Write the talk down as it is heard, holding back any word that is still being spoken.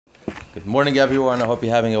Good morning, everyone. I hope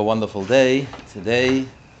you're having a wonderful day. Today,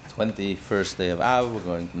 21st day of Av, we're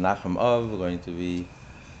going to Nachem Av. We're going to be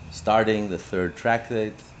starting the third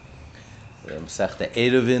tractate, Tractate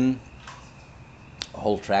Eiruvin, a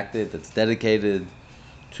whole tractate that's dedicated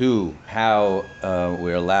to how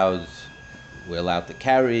we're allowed to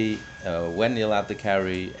carry, when you're allowed to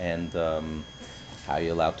carry, and how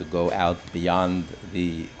you're allowed to go out beyond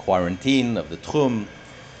the quarantine of the Tchum.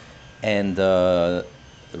 And the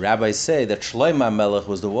rabbis say that Shlomo Melech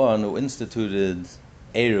was the one who instituted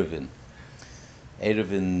Eiruvin.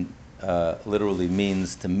 Eiruvin literally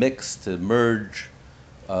means to mix, to merge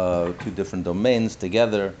two different domains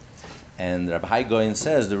together. And Rabbi Hai Goyen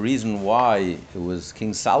says the reason why it was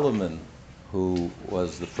King Solomon who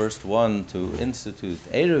was the first one to institute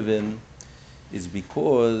Eiruvin is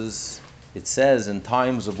because it says in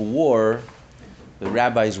times of war, the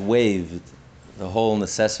rabbis waived the whole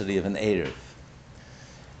necessity of an Eruv.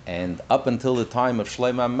 And up until the time of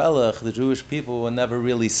Shlomo Melech, the Jewish people were never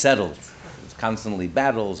really settled. It was constantly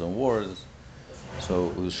battles and wars. So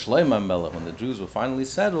it was Shlomo Melech, when the Jews were finally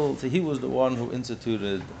settled, he was the one who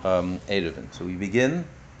instituted Eiruvin. So we begin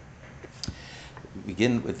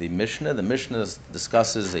with the Mishnah. The Mishnah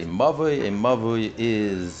discusses a mavui. A mavui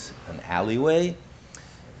is an alleyway.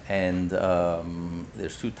 And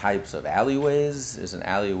there's two types of alleyways. There's an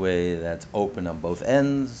alleyway that's open on both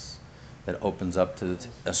ends, that opens up to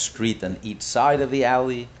a street on each side of the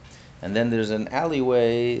alley. And then there's an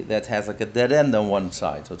alleyway that has like a dead end on one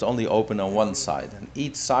side, so it's only open on one side. And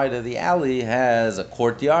each side of the alley has a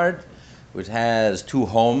courtyard, which has two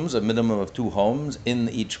homes, a minimum of two homes in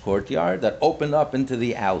each courtyard that open up into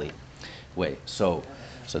the alleyway. So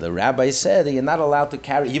the rabbi said that you're not allowed to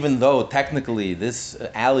carry, even though technically this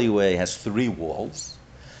alleyway has three walls,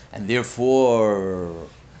 and therefore,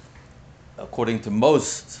 according to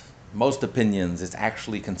most opinions, it's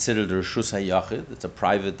actually considered a Reshus HaYachid. It's a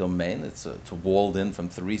private domain. It's walled in from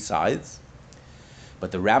three sides.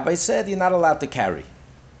 But the rabbi said you're not allowed to carry.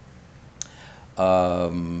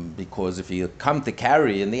 Because if you come to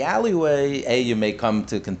carry in the alleyway, you may come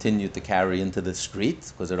to continue to carry into the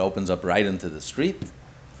street, because it opens up right into the street.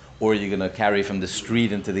 Or you're going to carry from the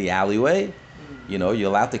street into the alleyway. You know, you're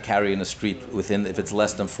allowed to carry in a street within, if it's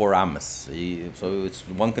less than 4 amas. So it's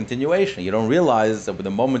one continuation. You don't realize that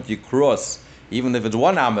the moment you cross, even if it's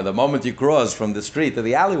 1 amma, the moment you cross from the street to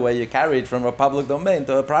the alleyway, you carried from a public domain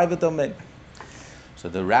to a private domain. So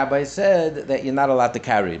the rabbi said that you're not allowed to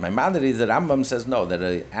carry. My Maimonides, that Rambam says no, that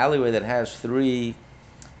an alleyway that has three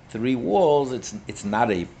walls, it's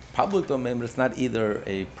not a public domain, but it's not either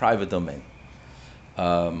a private domain.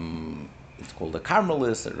 It's called a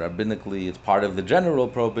Carmelist. Rabbinically, it's part of the general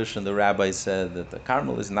prohibition. The rabbi said that the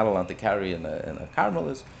Carmelist is not allowed to carry in a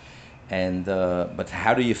Carmelist. And but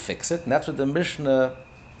how do you fix it? And that's what the Mishnah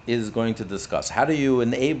is going to discuss. How do you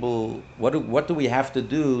enable? What do we have to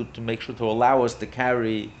do to make sure to allow us to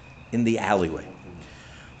carry in the alleyway?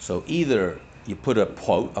 So either you put a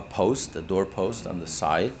door post on the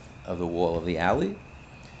side of the wall of the alley,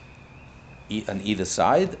 on either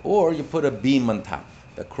side, or you put a beam on top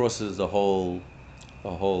that crosses the whole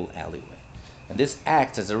alleyway. And this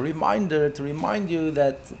acts as a reminder to remind you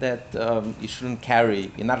that you shouldn't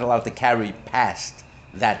carry, you're not allowed to carry past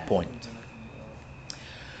that point.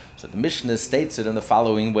 So the Mishnah states it in the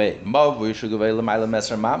following way.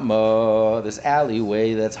 This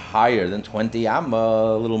alleyway that's higher than 20 amma,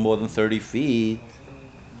 a little more than 30 feet,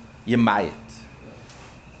 yemayit.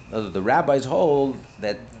 The rabbis hold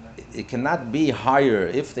that it cannot be higher.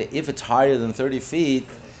 If it's higher than 30 feet,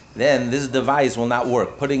 then this device will not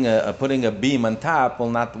work. Putting a beam on top will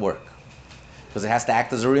not work, because it has to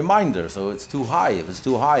act as a reminder. So it's too high. If it's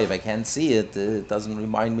too high, if I can't see it, it doesn't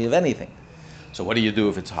remind me of anything. So what do you do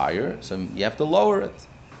if it's higher? So you have to lower it.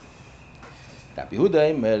 Rabbi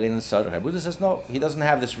Yehuda says no, he doesn't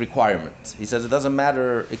have this requirement. He says it doesn't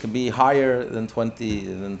matter. It can be higher than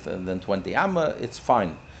 20 amma. It's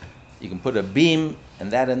fine. You can put a beam, and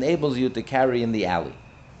that enables you to carry in the alley.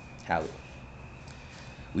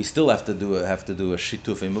 We still have to do a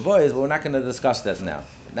shituf in mavoyes, but we're not going to discuss that now.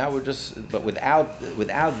 Now without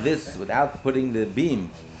putting the beam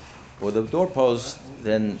or the doorpost,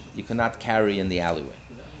 then you cannot carry in the alleyway.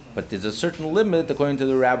 But there's a certain limit according to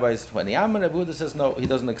the rabbis, 20 amma. Rabbi Yehuda says no, he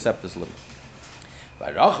doesn't accept this limit.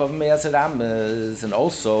 And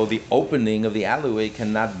also the opening of the alleyway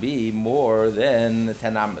cannot be more than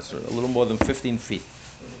 10 amas, or a little more than 15 feet.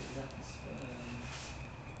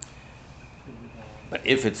 But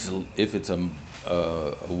if it's a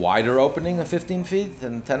wider opening of 15 feet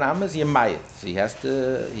than 10 amas, you might. So he has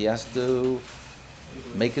to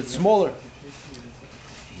make it smaller.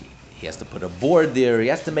 he has to put a board there. He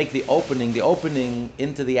has to make the opening. The opening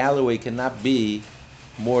into the alleyway cannot be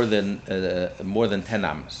more than 10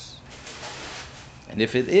 amas. And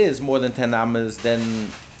if it is more than 10 amas, then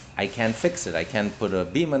I can't fix it. I can't put a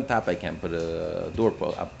beam on top. I can't put a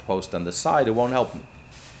post on the side. It won't help me.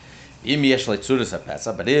 But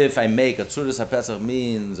if I make a tzuras hapesach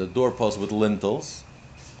means a doorpost with lintels,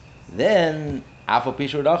 then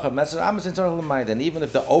and even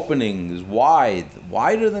if the opening is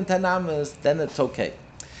wider than 10 amas, then it's okay.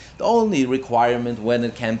 The only requirement when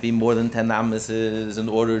it can't be more than 10 amas is in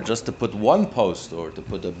order just to put one post or to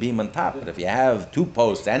put a beam on top. But if you have two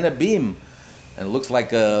posts and a beam, and it looks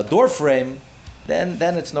like a door frame,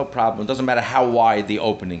 then it's no problem. It doesn't matter how wide the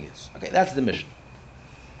opening is. Okay, that's the mission.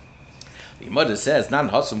 The Gemara says, "Nan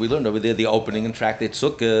Hasan." We learned over there the opening in Tractate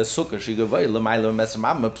Sukkah.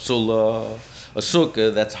 A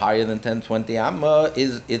sukkah that's higher than 10-20 amma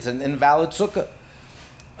it's an invalid sukkah.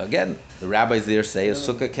 Again, the rabbis there say a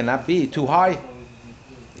sukkah cannot be too high.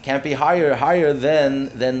 It can't be higher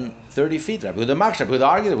than 30 feet. Rabbi Huda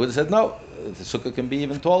argued. Huda said no. The sukkah can be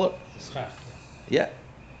even taller. Yeah,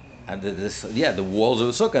 and the walls of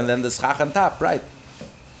the sukkah, and then the schach on top, right?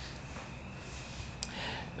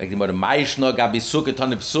 Like the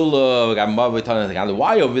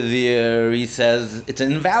why over there he says it's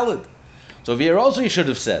invalid. So here also he should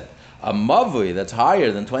have said a mavui that's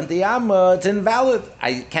higher than 20 amma, it's invalid.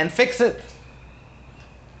 I can't fix it.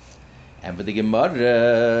 And for the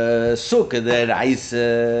Gemara sukkah there I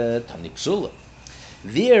said tani psula.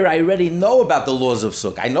 There I already know about the laws of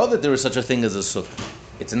sukkah. I know that there is such a thing as a sukkah.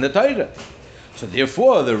 It's in the Torah. So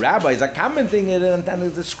therefore, the rabbis are commenting it and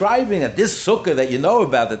describing that this sukkah that you know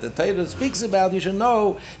about, that the Torah speaks about, you should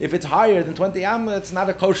know if it's higher than 20 amma, it's not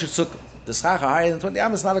a kosher sukkah. The schach higher than 20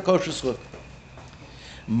 amma, it's not a kosher sukkah.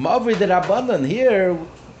 Mavri de Rabbanan, here,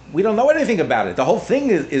 we don't know anything about it. The whole thing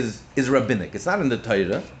is rabbinic. It's not in the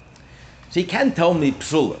Torah. So you can't tell me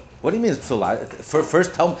psula. What do you mean psula?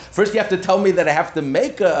 First you have to tell me that I have to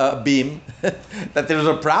make a beam, that there's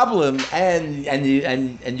a problem,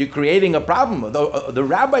 and you're creating a problem. The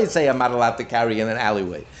rabbis say I'm not allowed to carry in an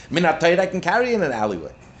alleyway. Minat Torah I can carry in an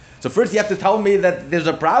alleyway. So first you have to tell me that there's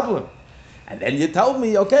a problem, and then you tell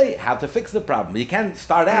me, okay, how to fix the problem. You can't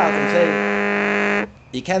start out and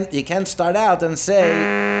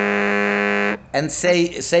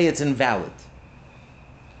say it's invalid.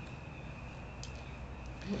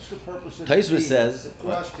 What's the purpose of Taisva says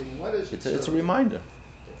what is it? It's a reminder.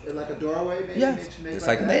 Like a doorway, maybe? Yeah, it's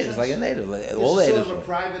like a native. It's like a native. All the It's sort of a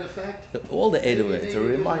private effect? All the Eiruvin. It's a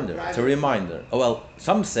Maybe reminder. It's a reminder. Oh well,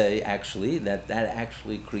 some say actually that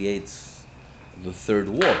actually creates the third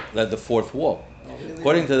wall, the fourth wall. Oh, really?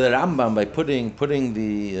 According to the Rambam, by putting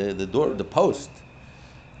the door, the post,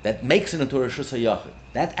 that makes it into a Rishus HaYachid.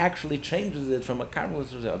 That actually changes it from a Karmelis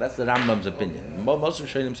to Rishus. That's the Rambam's opinion. Most of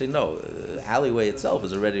Rishonim say no. The alleyway itself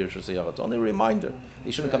is already a Rishus HaYachid. It's only a reminder.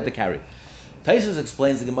 You shouldn't come to carry. Taisus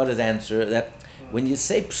explains the Gemara's answer that when you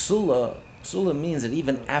say psula means that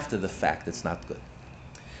even after the fact it's not good.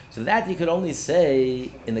 So that you could only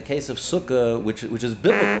say in the case of sukkah, which is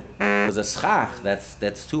biblical, because a schach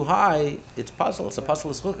that's too high, it's puzzle. It's a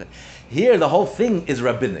puzzle of sukkah. Here the whole thing is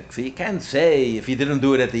rabbinic, so you can't say if he didn't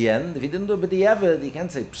do it at the end, if he didn't do it at the evid, you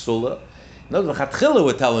can't say psula. No, the chatchila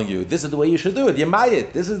we're telling you this is the way you should do it.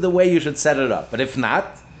 Yemayit, this is the way you should set it up. But if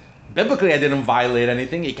not, biblically I didn't violate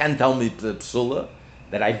anything. You can't tell me psula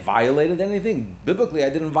that I violated anything. Biblically I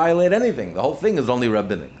didn't violate anything. The whole thing is only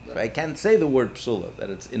rabbinic. So I can't say the word psula, that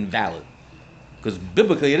it's invalid. Because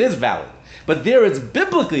biblically it is valid. But there it's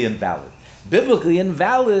biblically invalid. Biblically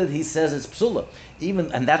invalid, he says it's psula.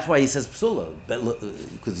 And that's why he says psula.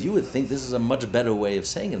 Because you would think this is a much better way of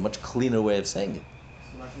saying it, a much cleaner way of saying it.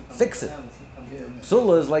 Fix it.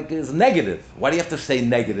 Psula is negative. Why do you have to say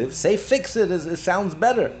negative? Say fix it, it sounds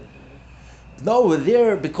better. No,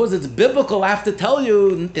 there, because it's biblical, I have to tell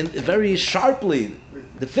you very sharply,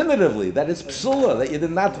 definitively, that it's psula, that you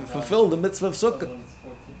did not fulfill the mitzvah of sukkah.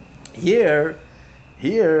 Here,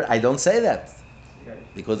 I don't say that.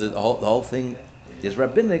 Because the whole thing is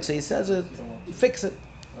rabbinic, so he says it, fix it.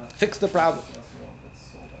 Fix the problem.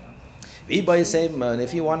 And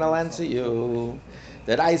if you want, I'll answer you.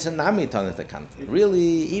 That really,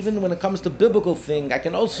 even when it comes to biblical thing, I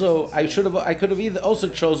could have either also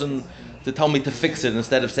chosen to tell me to fix it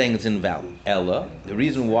instead of saying it's invalid. Ella, the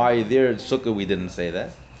reason why there at sukkah we didn't say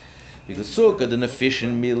that, because sukkah the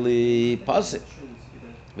nefishin mili pasik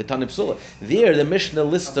v'tanip psula. There the Mishnah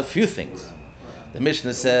lists a few things. The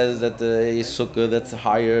Mishnah says that the sukkah that's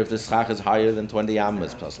higher, if the schach is higher than 20 amma,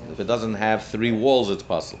 it's possible. If it doesn't have 3 walls, it's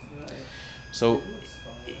possible. So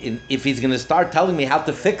if he's going to start telling me how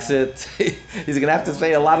to fix it, he's going to have to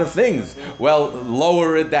say a lot of things. Well,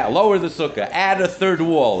 lower it down, lower the sukkah, add a third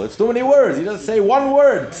wall. It's too many words. He doesn't say one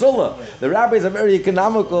word, psula. The rabbis are very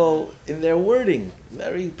economical in their wording,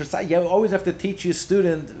 very precise. You always have to teach your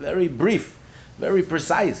student very brief, very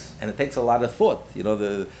precise, and it takes a lot of thought.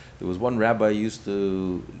 There was one rabbi who used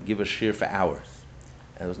to give a shir for hours,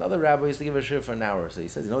 and there was another rabbi who used to give a shir for an hour. So he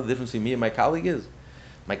says, the difference between me and my colleague is,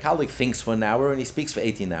 my colleague thinks for an hour and he speaks for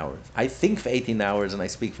 18 hours. I think for 18 hours and I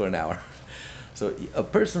speak for an hour. So a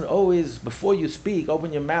person always, before you speak,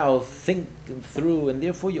 open your mouth, think through, and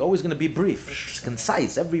therefore you're always going to be brief,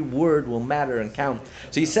 concise. Every word will matter and count.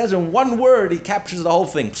 So he says in one word, he captures the whole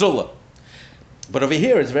thing, psula. But over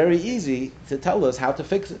here, it's very easy to tell us how to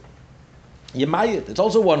fix it. Yemayit, it's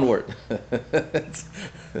also one word.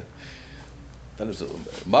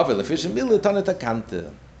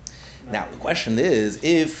 Now, the question is,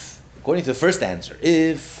 if, according to the first answer,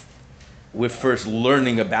 if we're first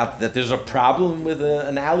learning about that there's a problem with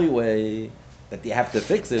an alleyway, that you have to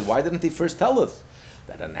fix it, why didn't he first tell us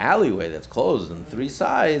that an alleyway that's closed on three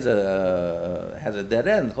sides, has a dead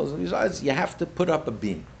end, closed on three sides, you have to put up a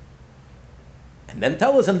beam. And then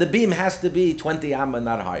tell us, and the beam has to be 20 amma,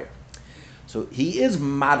 not higher. So he is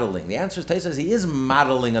modeling. The answer is, he is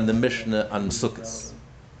modeling on the Mishnah on Sukkot.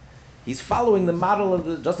 He's following the model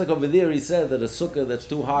of just like over there he said that a sukkah that's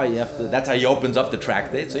too high, that's how he opens up the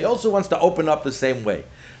tractate. So he also wants to open up the same way.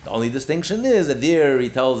 The only distinction is that there he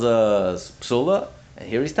tells us psula, and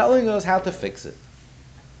here he's telling us how to fix it.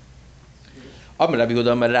 Rabbi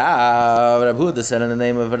Huda said in the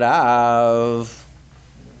name of Rav,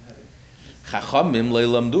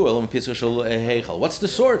 what's the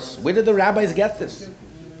source? Where did the rabbis get this?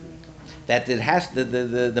 That it has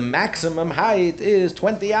the maximum height is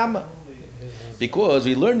 20 amma, because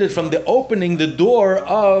we learned it from the opening the door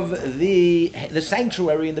of the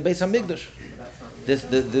sanctuary in the Beis Hamikdash,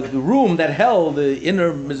 the room that held the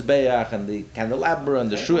inner mizbeach and the candelabra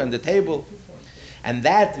and the shu and the table, and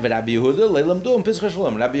that Rabbi Yehuda leilamdu and Pischa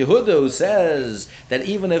Shalom. Rabbi Yehuda who says that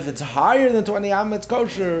even if it's higher than 20 amma, it's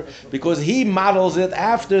kosher because he models it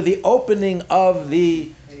after the opening of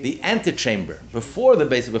the antechamber. Before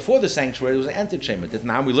the sanctuary, it was an antechamber. That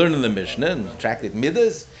now we learn in the Mishnah, in Tractate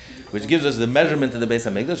Midas, which gives us the measurement of the Beis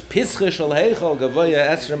Hamikdash. Pischa shel heichal gavoya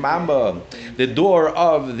esrem amma. The door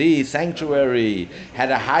of the sanctuary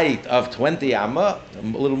had a height of 20 amma, a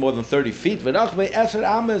little more than 30 feet. V'rachvei esr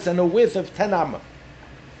ammas, and a width of 10 amma.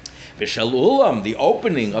 V'shel ulam, the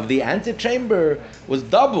opening of the antechamber was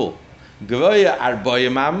double. Gavoya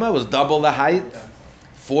arboyim amma was double the height.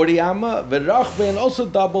 40 amma, v'rachve, and also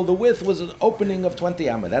double the width was an opening of 20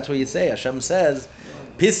 amma. That's what you say. Hashem says,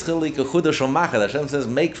 Pischeli kechuda shel machad. Hashem says,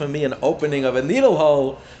 make for me an opening of a needle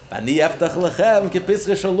hole, v'ani yaftach lechem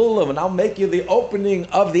kepischa shel lulav, and I'll make you the opening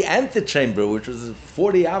of the antechamber, which was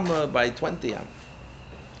 40 amma by 20 amma.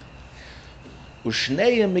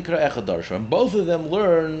 Ushneim mikra echad darsha, and both of them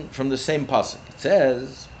learn from the same pasuk. It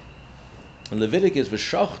says in Leviticus,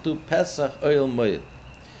 v'shachtu pesach oil moed.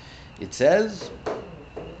 It says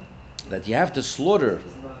that you have to slaughter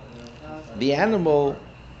the animal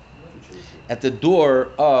at the door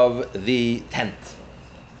of the tent.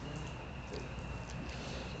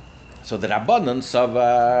 So the Rabbanan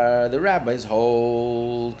Savar, the rabbis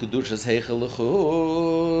hold Kedushas Heichel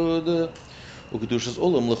L'chud, Ukedushas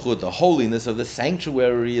Ulam L'chud. The holiness of the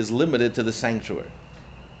sanctuary is limited to the sanctuary.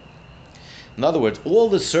 In other words, all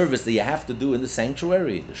the service that you have to do in the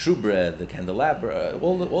sanctuary, the shewbread, the candelabra,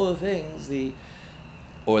 all the things, the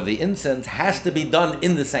incense has to be done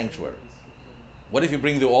in the sanctuary. What if you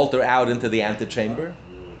bring the altar out into the antechamber?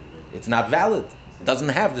 It's not valid. It doesn't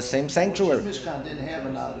have the same sanctuary. Mishkan didn't have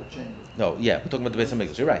an outer chamber. No, yeah, we're talking about the Beis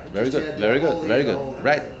Hamikdash. You're right. Very good. Very good. Very good.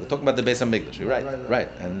 Right. We're talking about the Beis Hamikdash. You're right. Right.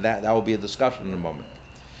 And that will be a discussion in a moment.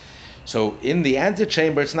 So in the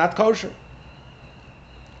antechamber, it's not kosher.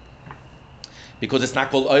 Because it's not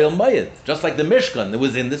called oil mayit. Just like the Mishkan, it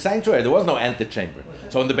was in the sanctuary. There was no antechamber.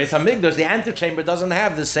 So in the Beis Hamikdash, the antechamber doesn't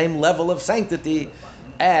have the same level of sanctity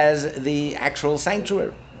as the actual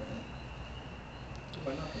sanctuary.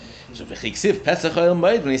 So Pesach oil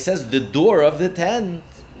mayit, when he says the door of the tent,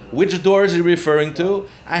 which door is he referring to?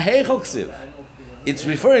 It's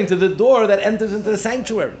referring to the door that enters into the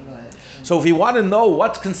sanctuary. So if you want to know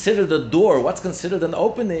what's considered a door, what's considered an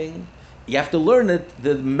opening, you have to learn it.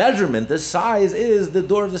 The measurement, the size is the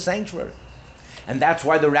door of the sanctuary. And that's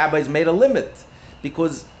why the rabbis made a limit.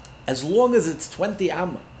 Because as long as it's 20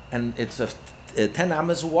 amma and it's 10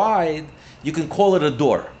 ammas wide, you can call it a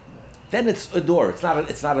door. Then it's a door. It's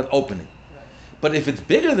not an opening. But if it's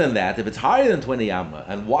bigger than that, if it's higher than 20 amma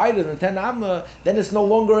and wider than 10 amma, then it's no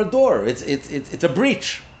longer a door. It's a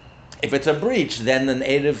breach. If it's a breach, then an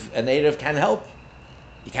Eruv can help.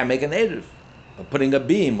 You can't make an Eruv. Putting a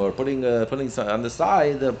beam or putting on the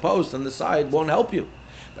side, a post on the side won't help you.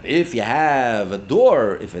 But if you have a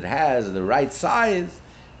door, if it has the right size,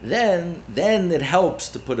 then it helps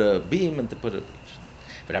to put a beam and to put a breach.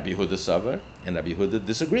 But Rabbi Yehuda Savar, and Rabbi Yehuda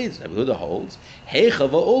disagrees. Rabbi Yehuda holds, Heicha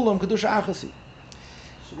va'olam kedusha achasi.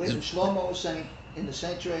 So wait, Shlomo was saying in the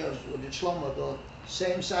sanctuary, or did Shlomo the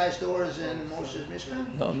same size doors in Moshe's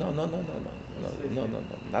Mishkan? No,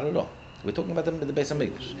 not at all. We're talking about the Beis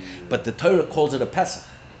Hamikdash. But the Torah calls it a Pesach.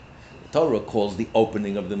 The Torah calls the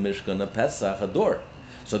opening of the Mishkan a Pesach, a door.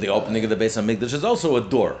 So the opening of the Beis Hamikdash is also a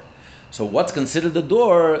door. So what's considered a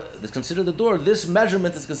door? It's considered a door. This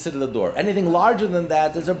measurement is considered a door. Anything larger than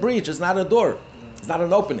that is a breach. It's not a door. It's not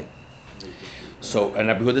an opening. So, and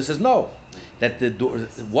Rabbi Yehuda says no. That the door,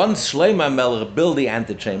 once Shlomo Melech built the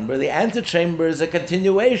antechamber is a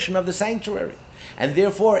continuation of the sanctuary. And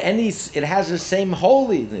therefore, it has the same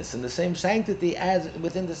holiness and the same sanctity as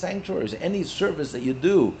within the sanctuaries. Any service that you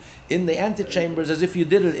do in the antechambers as if you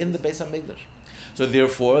did it in the Beis Hamikdash. So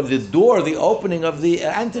therefore, the door, the opening of the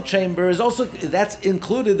antechamber is also, that's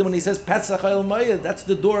included when he says Pesach El Moed, that's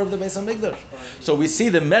the door of the Beis Hamikdash. So we see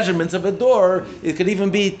the measurements of a door, it could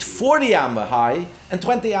even be 40 amma high and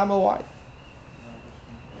 20 amma wide.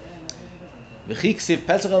 It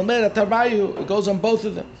goes on both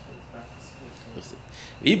of them.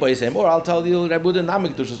 Or I'll tell you, Rabbi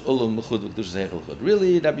Yehuda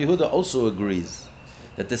really, Rabbi Yehuda also agrees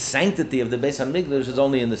that the sanctity of the Beis Hamikdash is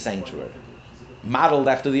only in the sanctuary, modeled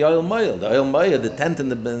after the Oil Moel. The Oil Moel, the tent in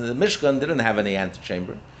the Mishkan, didn't have any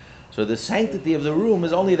antechamber, so the sanctity of the room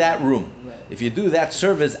is only that room. If you do that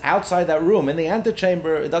service outside that room in the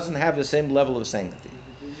antechamber, it doesn't have the same level of sanctity.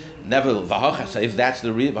 Never, if that's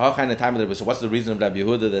the reason, so what's the reason of Rabbi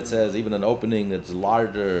Yehuda that says even an opening that's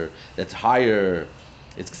larger, that's higher,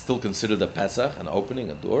 it's still considered a Pesach, an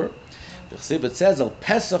opening, a door? It says al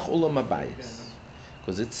Pesach ulam habayis,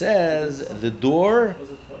 because it says the door.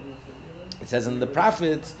 It says in the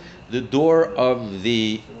prophets the door of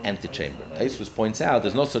the antechamber. Taisus points out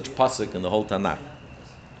there's no such pasuk in the whole Tanakh.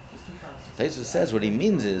 Taisus says what he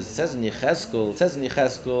means is it says in Yecheskel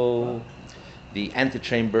the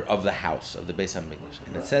antechamber of the house of the Beis Hamikdash,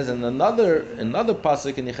 and it says in another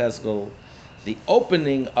pasuk in Yecheskel the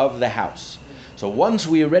opening of the house. So once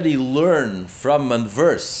we already learn from a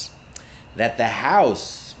verse that the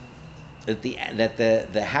house, that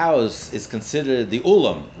the house is considered the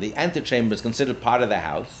ulam, the antechamber is considered part of the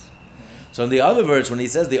house. So in the other verse, when he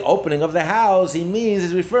says the opening of the house, he means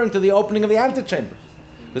he's referring to the opening of the antechamber,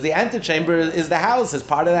 because the antechamber is the house, is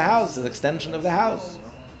part of the house, an extension of the house.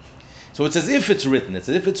 So it's as if it's written. It's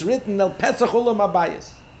as if it's written al Pesach ulam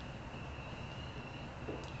habayis.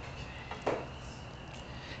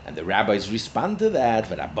 And the rabbis respond to that,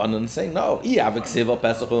 but Rabbanan saying, no, if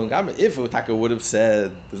Utaka would have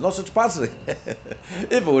said, there's no such pasuk.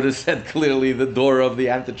 If it would have said clearly the door of the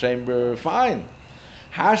antechamber, fine.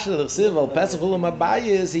 He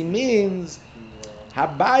means,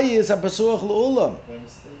 habayis hapasuach l'ulam.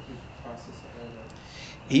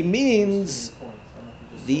 He means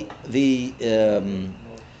the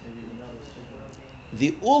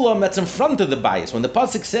ulam that's in front of the bayis. When the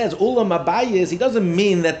pasuk says ulam habayis, he doesn't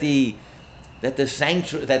mean that the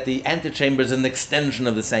antechamber is an extension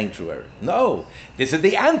of the sanctuary. No, this is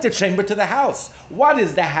the antechamber to the house. What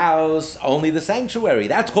is the house? Only the sanctuary.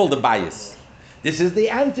 That's called the bayis. This is the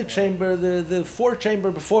antechamber, the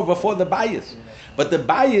forechamber before the bayis. But the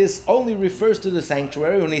bayis only refers to the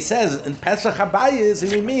sanctuary. When he says in Pesach habayis,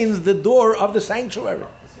 he means the door of the sanctuary.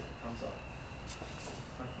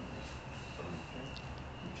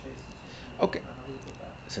 Okay,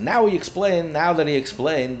 so now that he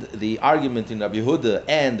explained the argument in Rabbi Yehuda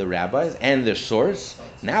and the rabbis and their source,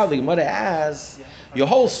 now the Gemara asks, your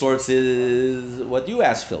whole source is what you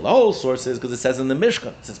asked, Phil. The whole source is because it says in the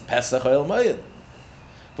Mishkan, it says Pesach El Moed.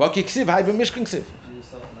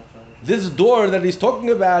 This door that he's talking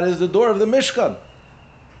about is the door of the Mishkan,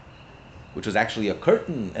 which was actually a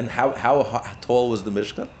curtain. And how tall was the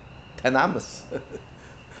Mishkan? 10 amas.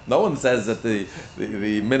 No one says that the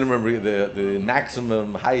minimum, the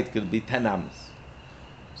maximum height could be 10 amas.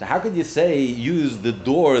 So how could you use the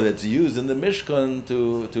door that's used in the Mishkan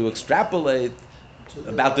to extrapolate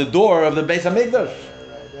about the door of the Beis Hamikdash?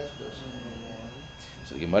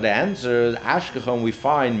 So the Gemara answers, Ashkechon, we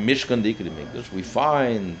find Mishkan Dikri Mikdash. We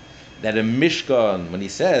find that a Mishkan, when he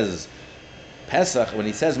says Pesach, when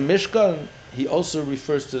he says Mishkan, he also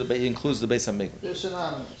refers to he includes the Beis Hamikdash. They're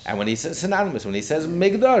synonymous. And when he says synonymous, when he says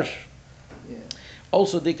Mikdash,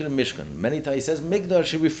 also Dikri Mishkan. Many times he says Mikdash,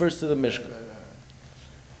 he refers to the Mishkan.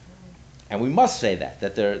 And we must say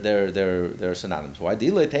that they're synonymous. Why?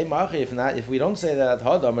 If not, if we don't say that,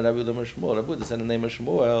 Rabbi said in the name of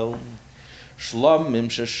Shmuel,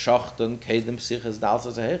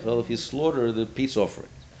 if you slaughter the peace offering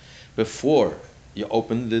before you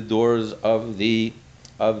open the doors of the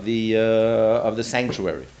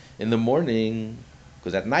sanctuary in the morning,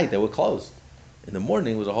 because at night they were closed. In the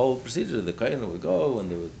morning was a whole procedure. The kohen would go and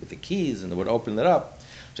with the keys and they would open it up.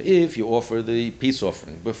 So if you offer the peace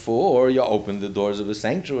offering before you open the doors of the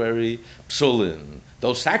sanctuary, psulin,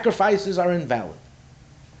 those sacrifices are invalid.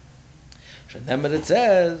 Then it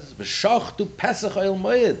says,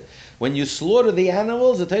 when you slaughter the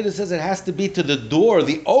animals, the Torah says it has to be to the door,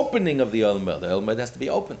 the opening of the Oil Moed. The Oil Moed has to be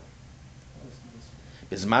open.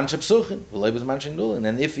 And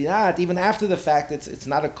if not, even after the fact, it's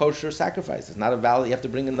not a kosher sacrifice. It's not a valid. You have to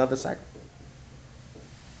bring another sacrifice.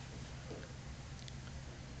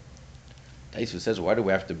 Taisu says, why do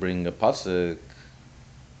we have to bring a pasuk?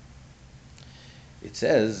 It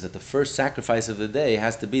says that the first sacrifice of the day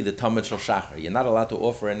has to be the Tamid Shel Shachar. You're not allowed to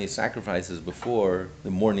offer any sacrifices before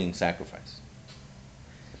the morning sacrifice.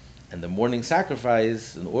 And the morning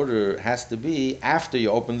sacrifice, in order, has to be after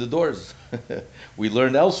you open the doors. We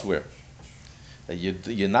learned elsewhere that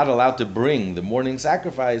you're not allowed to bring the morning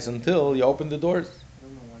sacrifice until you open the doors.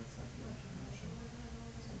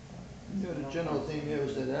 Yeah, the general thing here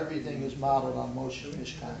is that everything is modeled on Moshe's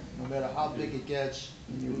Mishkan, no matter how big it gets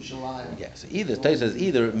in Yerushalayim. Yes, Torah says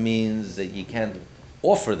either means that you can't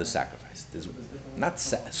offer the sacrifice. There's not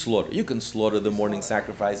slaughter. You can slaughter the morning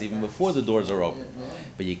sacrifice even before the doors are open,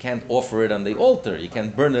 but you can't offer it on the altar. You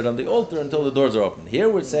can't burn it on the altar until the doors are open. Here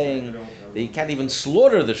we're saying that you can't even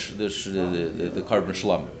slaughter the carbon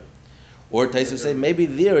shlam. Or Taisu say maybe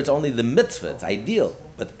there it's only the mitzvah. It's ideal,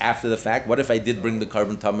 but after the fact, what if I did bring the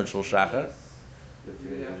carbon Tamid Shel Shachar?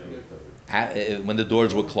 When the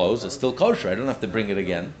doors were closed, it's still kosher. I don't have to bring it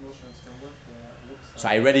again. So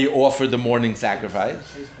I already offered the morning sacrifice,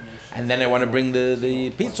 and then I want to bring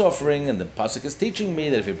the peace offering, and the pasuk is teaching me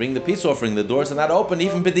that if you bring the peace offering, the doors are not open,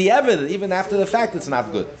 even b'di'evid, even after the fact, it's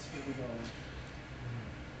not good.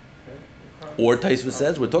 Or Taisva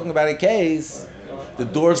says, we're talking about a case, the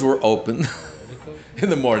doors were open in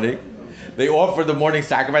the morning, they offered the morning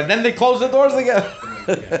sacrifice, then they closed the doors again.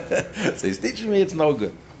 So he's teaching me it's no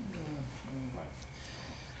good.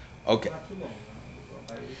 Okay. What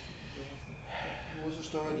was the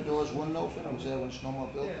story? The doors wouldn't open? Was that when Shlomo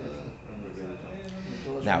built the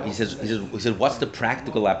doors? Now he says, what's the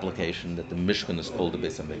practical application that the Mishkan is called the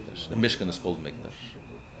Beis Hamikdash? The Mishkan is called Mikdash.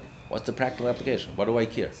 What's the practical application? What do I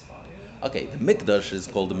care? Okay, the Mikdash is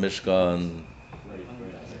called the Mishkan.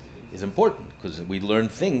 Is important because we learn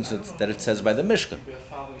things that it says by the Mishkan,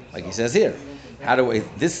 like he says here.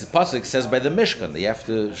 This pasuk says by the Mishkan, you have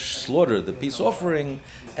to slaughter the peace offering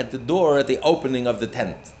at the door at the opening of the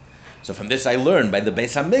tent. So from this I learn by the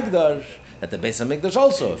Beis Hamikdash that the Beis Hamikdash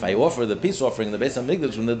also, if I offer the peace offering in the Beis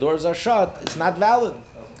Hamikdash when the doors are shut, it's not valid.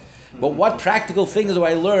 But what practical things do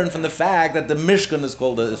I learn from the fact that the Mishkan is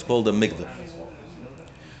called a Mikdash?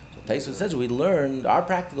 So Taisva says we learn our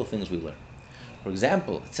practical things we learn. For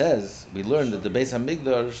example, it says we learned that the Beis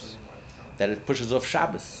Hamikdash that it pushes off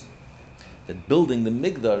Shabbos. That building the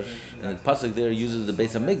Mikdash, and the pasuk there uses the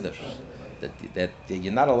Beis Hamikdash, that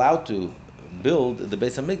you're not allowed to build the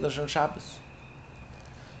Beis Hamikdash on Shabbos.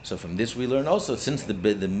 So from this we learn also, since the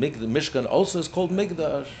Mishkan also is called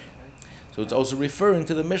Mikdash, so it's also referring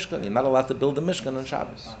to the Mishkan. You're not allowed to build the Mishkan on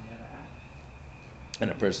Shabbos. And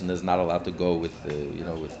a person is not allowed to go with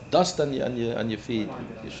with dust on your feet,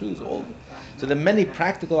 your shoes, all. So there are many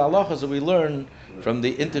practical halachas that we learn from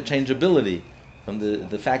the interchangeability, from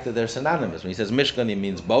the fact that they're synonymous. When he says Mishkan, he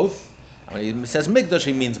means both. When he says Mikdash,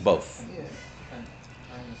 he means both.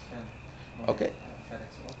 Okay.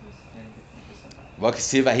 Okay,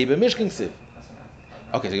 so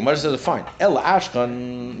the Gemara says, fine. El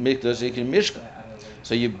Ashkan Mikdash Ikin Mishkan.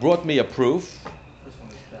 So you brought me a proof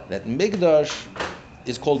that Mikdash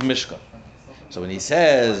is called Mishkan. So when he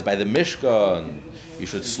says by the Mishkan you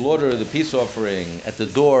should slaughter the peace offering at the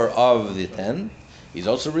door of the tent, he's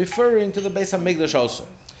also referring to the Beis Hamikdash also.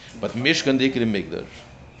 But Mishkan Dikri Mikdash.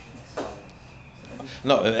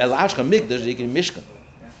 No, El Ashkan Mikdash Dikri Mishkan.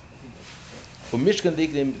 For Mishkan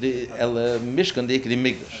Dikri Mishkan Dikri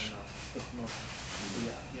Mikdash.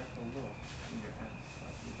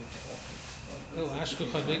 El Ashkan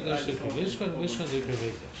Mikdash Dikri Mishkan Dikri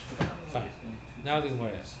Mikdash. Fine. Now the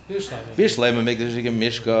Gemara asks, Bishleim Mikdash is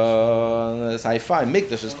Mishkan. I find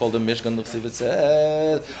Mikdash is called a Mishkan. It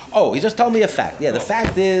says, he just told me a fact. Yeah, the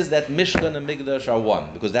fact is that Mishkan and Mikdash are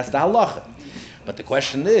one because that's the halacha. But the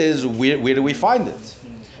question is, where do we find it?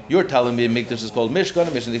 You're telling me a mikdash is called mishkan,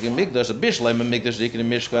 a mikdash, a bishleim, a mikdash, a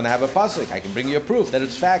mishkan. I have a pasuk. I can bring you a proof that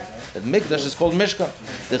it's fact that mikdash is called mishkan.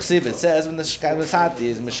 The chsiv, it says when the shkavasati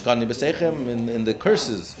is mishkani b'seichem in the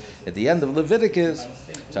curses at the end of Leviticus.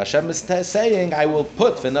 So Hashem is saying, I will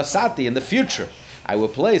put v'nasati in the future. I will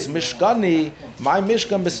place mishkani, my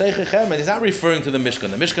mishkan b'seichem, and he's not referring to the mishkan.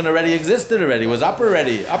 The mishkan already existed already. It was up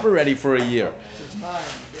already for a year.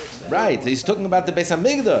 Right, he's talking about the Beis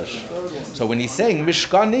HaMikdash. So when he's saying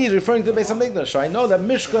Mishkani, he's referring to the Beis HaMikdash. So I know that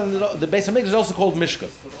Mishkan, the Beis HaMikdash is also called Mishkan.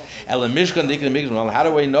 Ela Mishkan, Dikna Mishkan. Well, how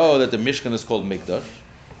do we know that the Mishkan is called Mikdash?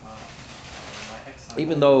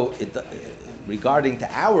 Even though it,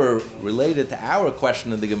 related to our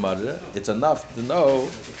question in the Gemara, it's enough to know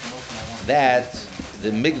that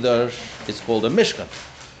the Mikdash is called a Mishkan,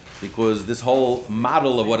 because this whole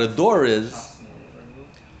model of what a door is.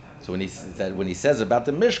 So when he says about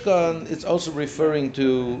the Mishkan, it's also referring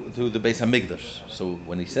to the Beis HaMikdash. So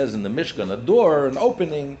when he says in the Mishkan a door, an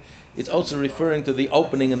opening, it's also referring to the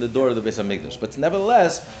opening in the door of the Beis HaMikdash. But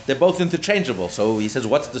nevertheless, they're both interchangeable. So he says,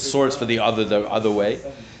 what's the source for the other way?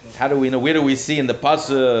 How do we know? Where do we see in the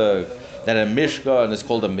pasuk that a Mishkan is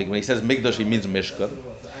called a Mikdash? When he says Mikdash, he means Mishkan.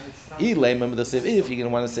 If you're going to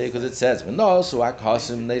want to say, because it says, no, so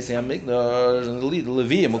Akasim, they say Mikdash, and the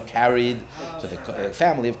Levium who carried, so the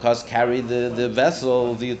family of Kas carried the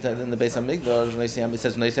vessel in the Beis HaMikdash, and they say, it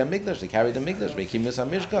says, they say Mikdash, they carried the Mikdash, they came to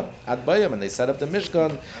Mishkan, at Bayam, and they set up the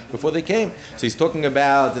Mishkan before they came. So he's talking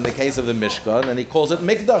about, in the case of the Mishkan, and he calls it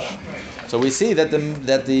Mikdash. So we see that the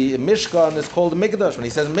Mishkan is called Mikdash. When he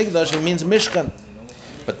says Mikdash, he means Mishkan.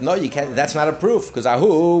 But no, you can't. That's not a proof, because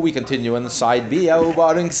we continue on the side B. He says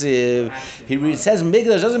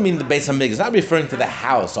Mikdash doesn't mean the Beis HaMikdash. He's not referring to the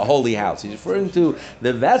house, a holy house. He's referring to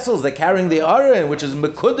the vessels that carrying the Aron, which is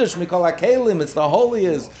Mekudesh Mikol HaKelim. It's the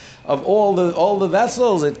holiest of all the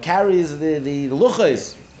vessels. It carries the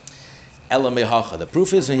luchos. The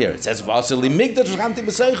proof is here. It says, Vasili Mikdash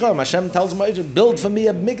Hashem tells Moshe, build for me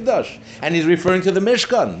a Mikdash. And he's referring to the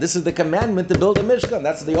Mishkan. This is the commandment to build a Mishkan.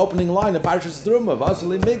 That's the opening line of Parshas Terumah.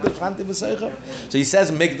 Vasili Mikdash. So he says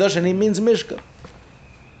Mikdash and he means Mishkan.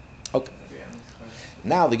 Okay.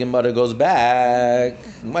 Now the Gemara goes back.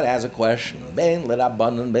 The Gemara has a question. Ben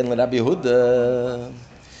l'Rabbanan, ben l'Rabbi Yehuda.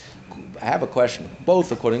 I have a question,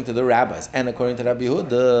 both according to the rabbis and according to Rabbi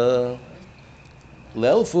Yehuda.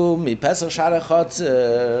 Why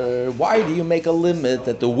do you make a limit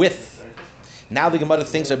at the width? Now the Gemara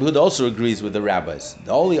thinks Rabbi Yehuda also agrees with the rabbis.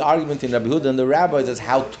 The only argument in Rabbi Yehuda and the rabbis is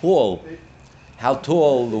how tall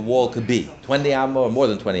the wall could be. 20 amma or more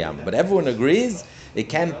than 20 amma. But everyone agrees it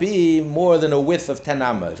can't be more than a width of 10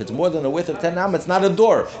 amma. If it's more than a width of 10 amma, it's not a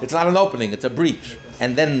door. It's not an opening. It's a breach.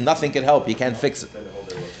 And then nothing can help. You can't fix it.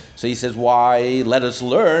 So he says, why? Let us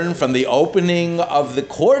learn from the opening of the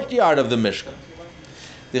courtyard of the Mishkan.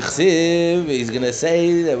 The Chsiv, he's going to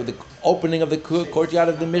say that the opening of the courtyard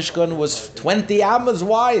of the Mishkan was 20 ammas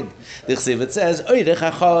wide. The Chsiv, it says,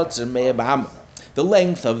 the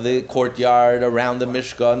length of the courtyard around the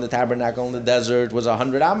Mishkan, the tabernacle in the desert, was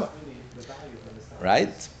 100 amma.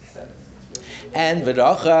 Right? And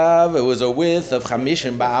V'rachav, it was a width of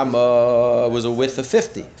 50 ba'amma, it was a width of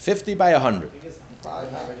 50 by 100.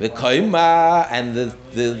 The Koima, and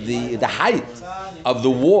the height of the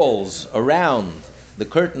walls around, the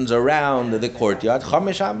curtains around the courtyard,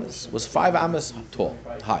 Chamesh Amas, was 5 Amas tall,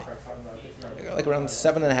 high. Like around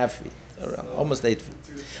 7.5 feet, around almost 8 feet.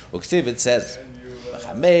 Uksiv, it says,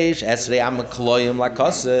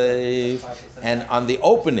 and on the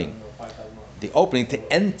opening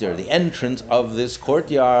to enter, the entrance of this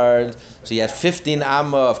courtyard, so you had 15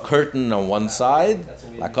 amma of curtain on one side,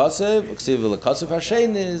 Lakasev, Uksiv, Lakasev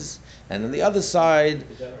Hashem is, and on the other side,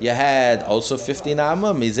 you had also 15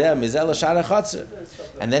 amma, Mizeh, L'Shara Chatzir.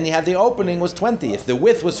 And then you had the opening was 20. If the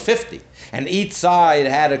width was 50, and each side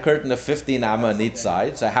had a curtain of 15 amma on each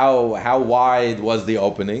side, so how wide was the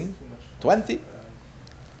opening? 20.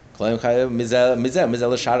 So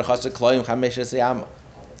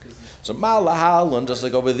Malahal, just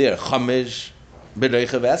like over there, Chamish,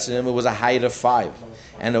 it was a height of 5,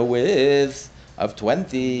 and a width of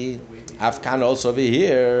 20. Afkan also over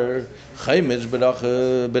here, even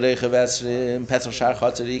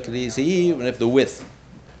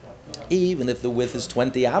if the width is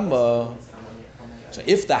 20 amma, so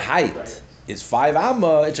if the height is 5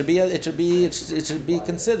 amma, it should be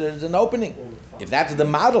considered an opening. If that's the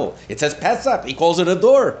model, it says Pesach, he calls it a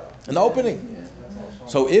door, an opening.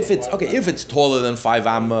 So if it's taller than 5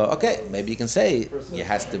 amma, okay, maybe you can say it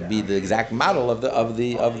has to be the exact model of the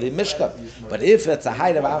Mishkan. But if it's a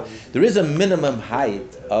height of, there is a minimum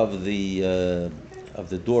height of the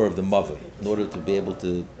door of the mother in order to be able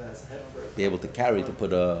to be able to carry to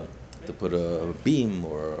put a beam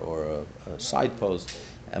or a side post,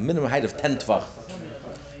 a minimum height of 10 tvach.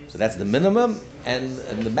 So that's the minimum, and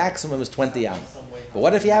the maximum is 20 amma. But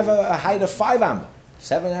what if you have a height of 5 amma,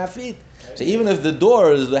 7.5 feet? So even if the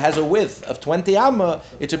door has a width of 20 amma,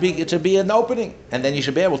 it should be an opening, and then you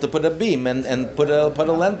should be able to put a beam and put a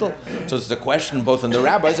lentil. So it's the question both in the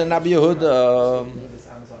rabbis and Rabbi Yehuda.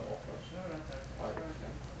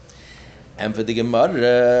 And for the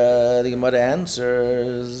Gemara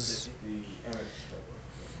answers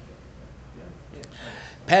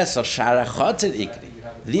Pesach Shara Chatzir Ikri.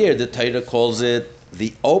 There, the Torah calls it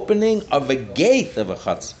the opening of a gate of a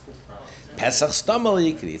chatzir. Pesach Stamal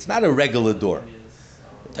Ikri. It's not a regular door.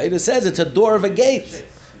 The Torah says it's a door of a gate,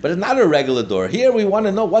 but it's not a regular door. Here we want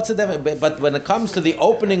to know what's the difference. But when it comes to the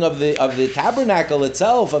opening of the tabernacle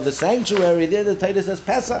itself, of the sanctuary, there the Torah says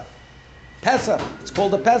Pesach. Pesach. It's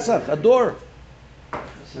called a Pesach, a door.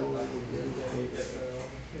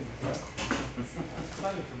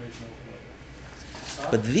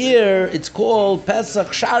 But there, it's called Pesach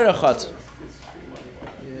Shara Chatzir.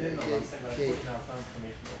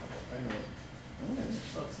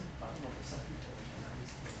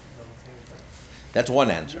 That's one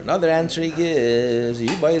answer. Another answer he gives,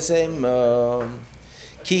 you by the same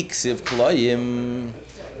Kiksiv Kloyim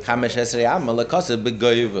Chamesh Esrei Amma Lakasev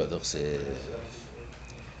Begoyva.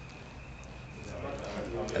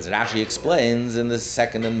 As Rashi explains in the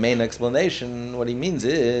second and main explanation, what he means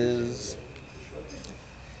is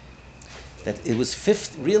that it was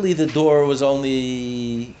really the door was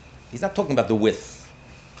only, he's not talking about the width,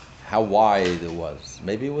 how wide it was.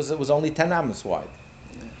 Maybe it was only 10 amos wide,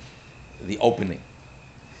 the opening.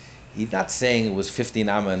 He's not saying it was 15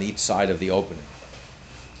 amma on each side of the opening.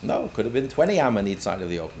 No, it could have been 20 amma on each side of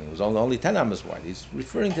the opening. It was only 10 amos wide. He's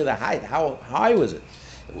referring to the height. How high was it?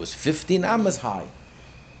 It was 15 amos high.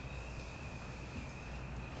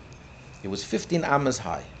 It was 15 amos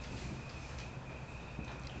high.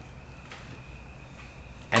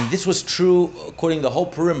 And this was true according to the whole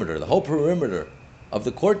perimeter. The whole perimeter of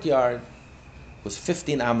the courtyard was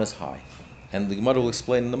 15 amos high. And the Gemara will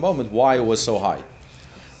explain in a moment why it was so high.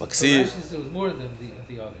 So Rashi says it was more than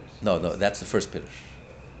the others. No, that's the first piddush.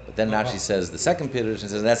 But then Rashi says the second piddush and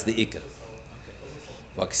says that's the ikar.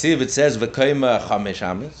 Vaksiv, it says v'koima chamesh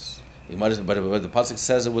amos. But the pasuk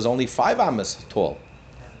says it was only 5 amos tall.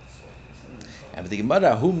 And the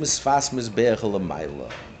Gemara hu misfas mizbeach l'mayla.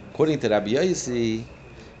 According to Rabbi Yossi,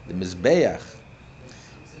 the mizbeach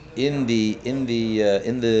in the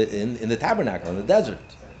tabernacle in the desert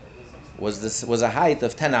was a height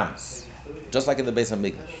of 10 amos, just like in the Beis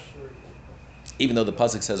Hamikdash. Even though the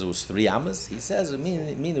pasuk says it was 3 amos, he says it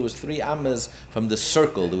mean it was 3 amos from the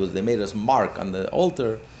circle. They made us mark on the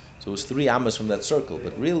altar, so it was 3 amos from that circle.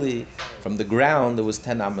 But really, from the ground, it was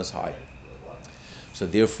 10 amos high. So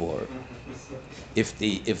therefore, if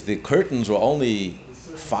the curtains were only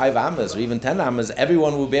 5 amos or even 10 amos,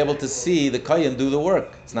 everyone will be able to see the kohen do the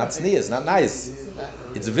work. It's not sneer, it's not nice.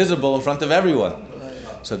 It's visible in front of everyone.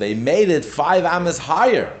 So they made it 5 amos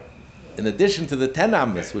higher. In addition to the 10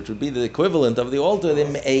 amos, which would be the equivalent of the altar,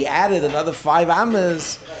 they added another 5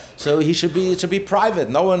 amos. So it should be private.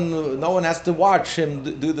 No one has to watch him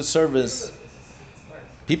do the service.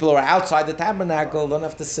 People who are outside the tabernacle don't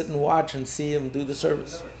have to sit and watch and see him do the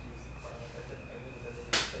service.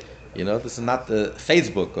 You know, this is not the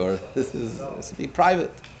Facebook, or this is be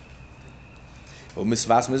private. But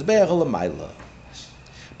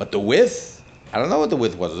the width, I don't know what the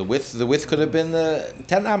width was. The width could have been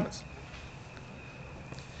 10 amos.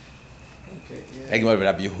 Okay,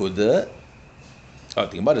 Rabbi Yehuda. Oh,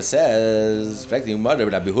 the Gemara says,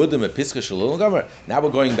 now we're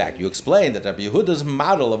going back. You explained that Rabbi Yehuda's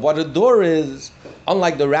model of what a door is,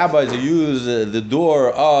 unlike the rabbis who use the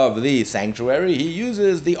door of the sanctuary, he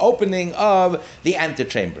uses the opening of the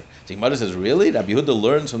antechamber. The Gemara says, really? Rabbi Yehuda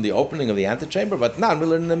learns from the opening of the antechamber? But no, we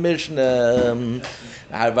learn in the Mishnah.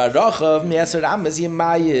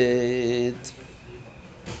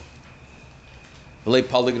 Rabbi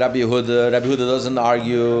Yehuda doesn't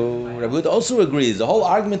argue. Rabbi Yehuda also agrees. The whole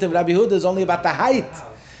argument of Rabbi Yehuda is only about the height.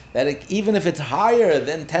 That even if it's higher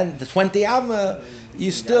than 10 to 20 amma,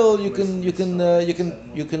 you can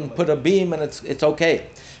put a beam and it's okay.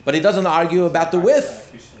 But he doesn't argue about the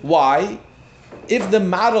width. Why? If the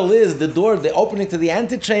model is the door, the opening to the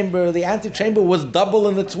antechamber was double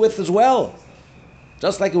in its width as well.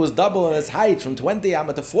 Just like it was double in its height from 20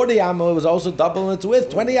 amma to 40 amma, it was also double in its width,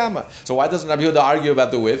 20 amma. So why doesn't Rabbi Yehuda argue about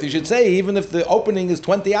the width? You should say even if the opening is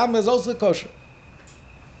 20 amma, it's also kosher.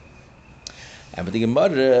 And but the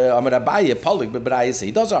Gemara, Amar Abaye, Polik, Bebraise, he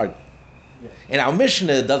does argue. In our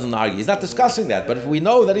Mishnah, it doesn't argue. He's not discussing that, but if we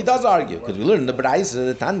know that he does argue, because we learn in the Braise,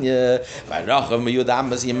 Tanya,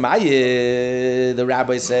 the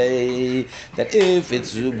rabbis say that if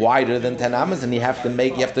it's wider than 10 amas, then you have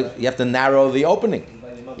to narrow the opening.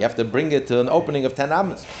 You have to bring it to an opening of 10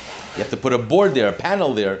 amas. You have to put a board there, a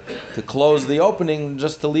panel there, to close the opening,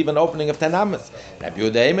 just to leave an opening of 10 amas. Rabbi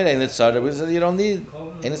Yehuda, we said you don't need.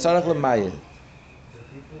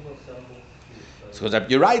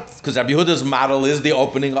 Because you're right, because Rabbi Yehuda's model is the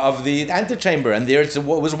opening of the antechamber, and there it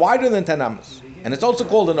was wider than 10 amas, and it's also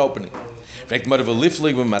called an opening.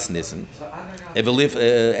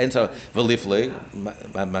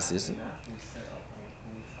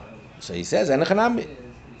 So he says,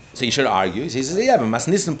 so you should argue. He says, yeah, but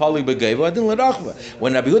masnissen pali begeva adin l'rachva.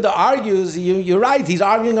 When Rabbi Yehuda argues, you're right. He's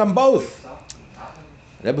arguing on both.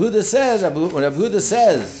 Rabbi Yehuda says, when Rabbi Yehuda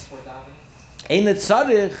says, ein et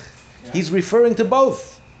tzarich, he's referring to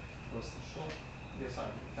both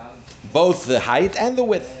the height and the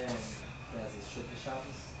width.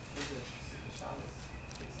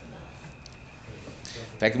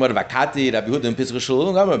 But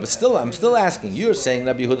still, I'm still asking. You're saying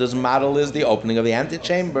Rabbi Yehuda's model is the opening of the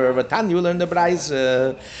antechamber. But Tanya, you learn the Braise.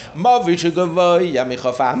 The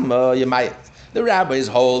rabbis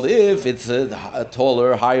hold if it's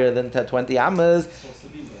taller, higher than 20 amas,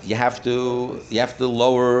 you have to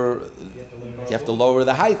lower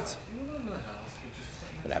the height.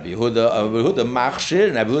 Rabbi Yehuda machshir,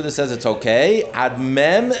 and Rabbi Yehuda says it's okay. Ad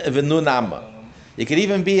mem v'nun amma. It could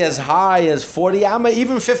even be as high as 40 amma,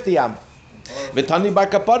 even 50 amma. V'tani bar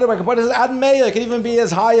kapara says ad meya. It could even be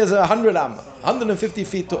as high as 100 amma, 150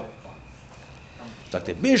 feet tall.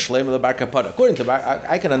 According to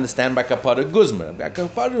I can understand bar kapara guzma. Bar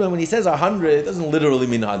kapara, when he says 100, it doesn't literally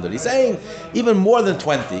mean 100. He's saying even more than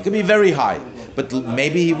 20. It could be very high, but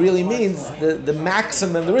maybe he really means the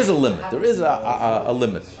maximum. There is a limit. There is a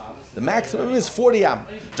limit. The maximum is 40 am,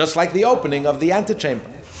 just like the opening of the antechamber.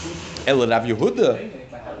 El Rav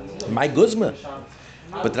Yehuda, my guzma.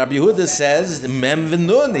 But Rabbi Yehuda says mem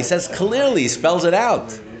v'nun. He says clearly, he spells it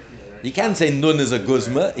out. You can't say nun is a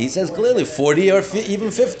guzma. He says clearly 40 or even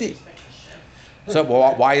 50. So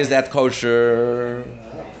why is that kosher?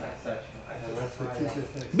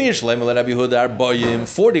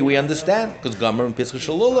 40 we understand, because Gomer and Pischus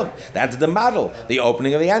Shalulam. That's the model, the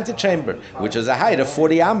opening of the antechamber, which is a height of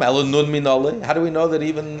 40 am. How do we know that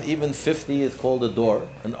even 50 is called a door,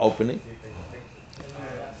 an opening?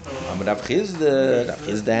 Rav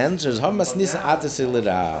Chizda answers,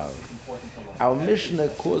 our Mishnah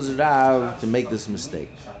caused Rav to make this mistake.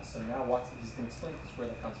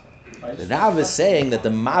 The Rav is saying that the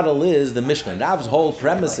model is the Mishnah. Rav's whole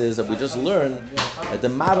premise is that we just learned that the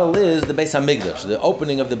model is the Beis HaMikdash, the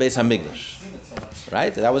opening of the Beis HaMikdash.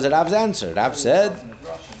 Right? That was Rav's answer. Rav said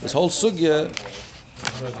this whole sugya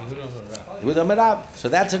with a Rav. So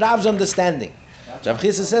that's Rav's understanding. Rav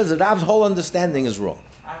Chizda says that Rav's whole understanding is wrong.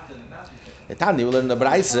 Tani will learn the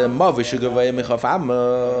Braise Mavi Shugavay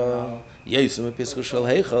Mechafam Yesum Episcus Shel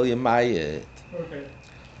Heichel Yemayet.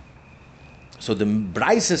 So the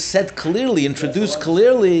Braise said clearly, introduced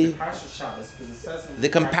clearly the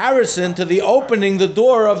comparison to the opening the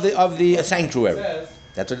door of the sanctuary.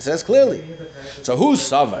 That's what it says clearly. So who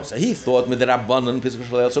savar? So he thought with the Rabbanan.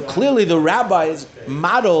 So clearly the rabbis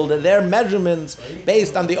modeled their measurements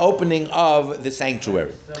based on the opening of the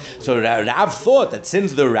sanctuary. So Rav thought that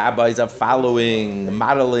since the rabbis are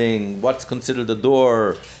modeling what's considered the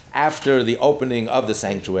door after the opening of the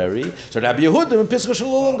sanctuary, so Rabbi Yehuda and Pischus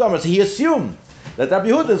Shalulam Gomer, so he assumed that Rabbi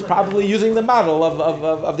Yehuda is probably using the model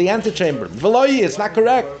of the antechamber. V'loyi, it's not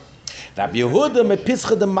correct. Rabbi Yehuda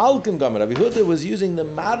mepischa de Malkin Gomer. Rabbi Yehuda was using the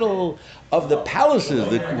model of the palaces,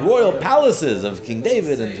 the royal palaces of King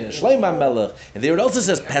David and Shlomo Melech. And there it also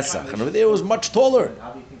says Pesach, and over there it was much taller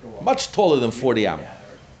than 40 am.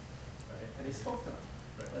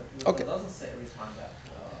 Okay.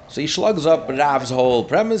 So he slugs up Rav's whole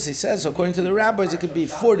premise. He says, according to the rabbis, it could be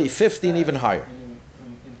 40, 50, and even higher.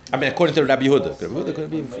 I mean, according to Rabbi Yehuda. Rabbi Yehuda could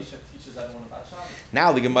be even 50.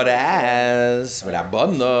 Now the Gemara asks,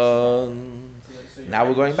 now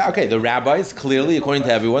we're going back. Okay, the rabbis, clearly, according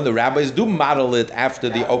to everyone, the rabbis do model it after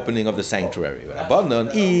the opening of the sanctuary.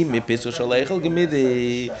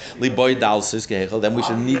 Then we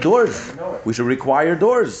should need doors. We should require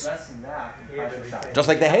doors. Just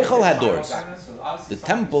like the Heichel had doors. The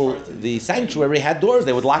temple, the sanctuary had doors.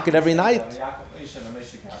 They would lock it every night.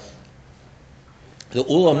 The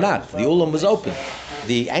ulam not. The ulam was open.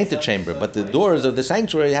 The antechamber, but the doors of the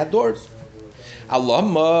sanctuary had doors.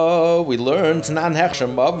 Alama, we learned nan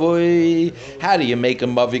hechshem mavui. How do you make a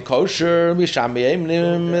mavi kosher? Bishami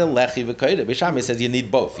says you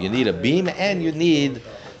need both. You need a beam and you need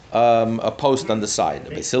a post on the side.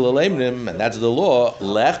 And that's the law.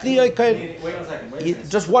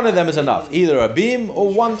 Just one of them is enough. Either a beam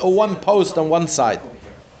or one post on one side.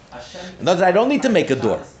 In other words, I don't need to make a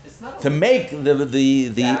door. To make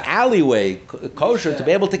the alleyway kosher, to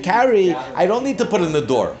be able to carry, I don't need to put in the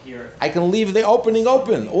door. I can leave the opening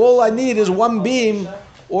open. All I need is one beam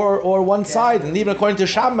or one side, and even according to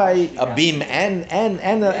Shammai, a beam and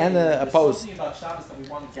a post,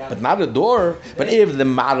 but not a door. But if the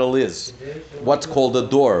model is what's called a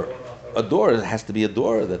door has to be a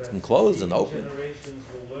door that's enclosed and open.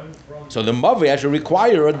 So the Mavi actually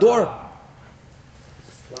require a door.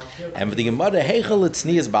 And for the Gemara, Heichel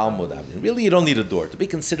Litznias Balmud. Really, you don't need a door. To be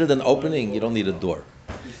considered an opening, you don't need a door.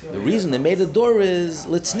 The reason they made a door is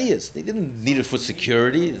Litznias. They didn't need it for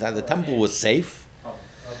security. The temple was safe.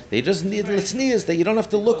 They just need Litznias, that you don't have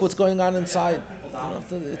to look what's going on inside.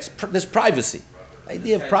 There's privacy. The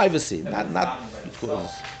idea of privacy, not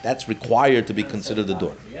because that's required to be considered a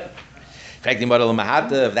door. In fact,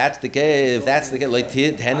 if that's the case,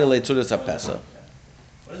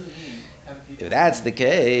 if that's the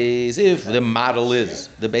case, if the model is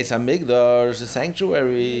the Beis Hamikdash, the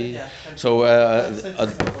sanctuary, so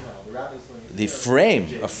the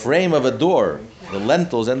frame of a door, the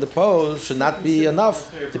lentils and the posts should not be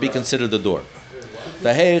enough to be considered a door. The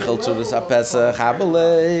Heichel Tzuras HaPesach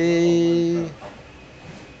Habelei,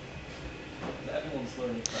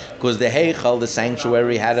 because the Heichel, the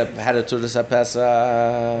sanctuary, had a Tzuras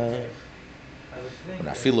HaPesach.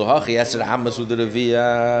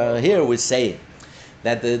 Here we're saying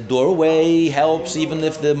that the doorway helps even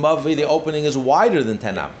if the mavi, the opening, is wider than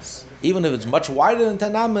 10 amas. Even if it's much wider than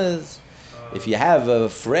 10 amas, if you have a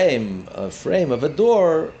frame of a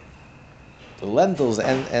door, the lentils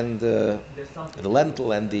and the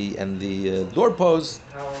lentil and the doorpost,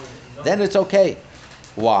 then it's okay.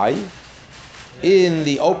 Why? In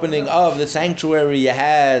the opening of the sanctuary, you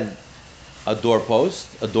had a doorpost,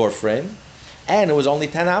 a door frame, and it was only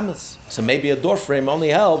 10 amas. So maybe a door frame only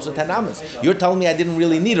helps with 10 amas. You're telling me I didn't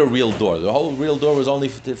really need a real door. The whole real door was only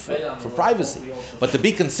for privacy. But to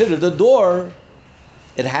be considered a door,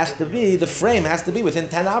 it has to be, the frame has to be within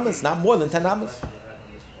 10 amas, not more than 10 amas.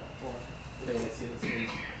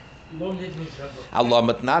 Our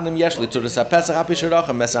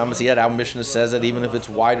Mishnah says that even if it's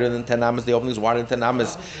wider than 10 amas, the opening is wider than 10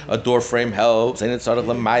 amas, a door frame helps. And it's sort of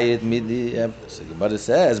lamayit midi. But it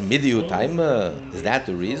says midi utaima. Is that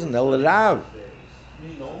the reason?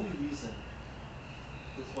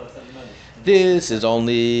 This is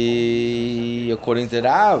only according to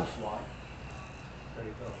Rav.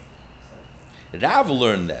 Rav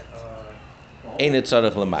learned that. Ain't it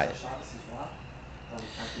tzarech lamayit?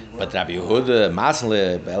 But Rabbi Yehuda,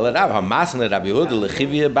 Masle, Masle, Rabbi Yehuda,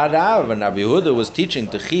 Lechivia Barav, and Rabbi Yehuda was teaching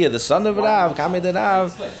to Chia, the son of Rav, Kamei de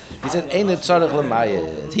Rav. He said, "Ein it tzarech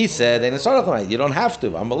l'mayit." He said, "Ein it tzarech l'mayit." You don't have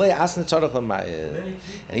to. Amalei asne tzarech l'mayit.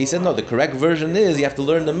 And he said, "No. The correct version is you have to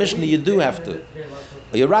learn the Mishnah. You do have to."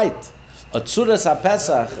 But you're right. A tzuras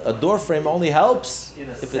HaPesach, a door frame, only helps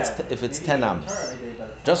if it's 10 amos.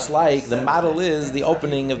 Just like the model is the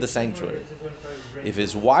opening of the sanctuary. If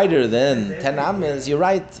it's wider than 10 amos, you're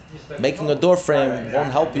right. Making a door frame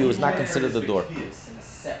won't help you. It's not considered a door.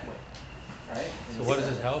 So what does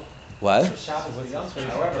it help? What?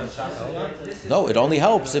 No, it only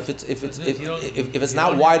helps if it's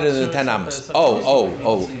not wider than 10 amos. Oh.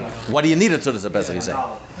 What do you need it to? The Pesach, he's saying.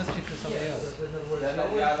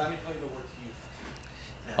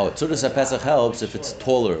 Oh, Tzuras HaPesach helps if it's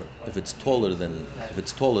taller. If it's taller than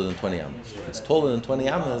 20 amos. If it's taller than 20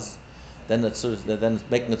 amos, then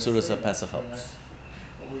making a Tzuras HaPesach helps.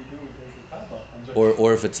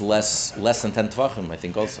 Or if it's less than 10 tvachim, I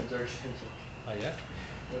think also. Oh yeah.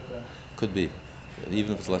 Could be,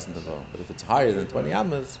 even if it's less than 10 tvachim. But if it's higher than 20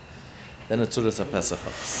 amos, then a Tzuras HaPesach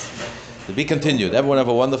helps. To be continued. Everyone have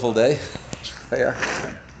a wonderful day.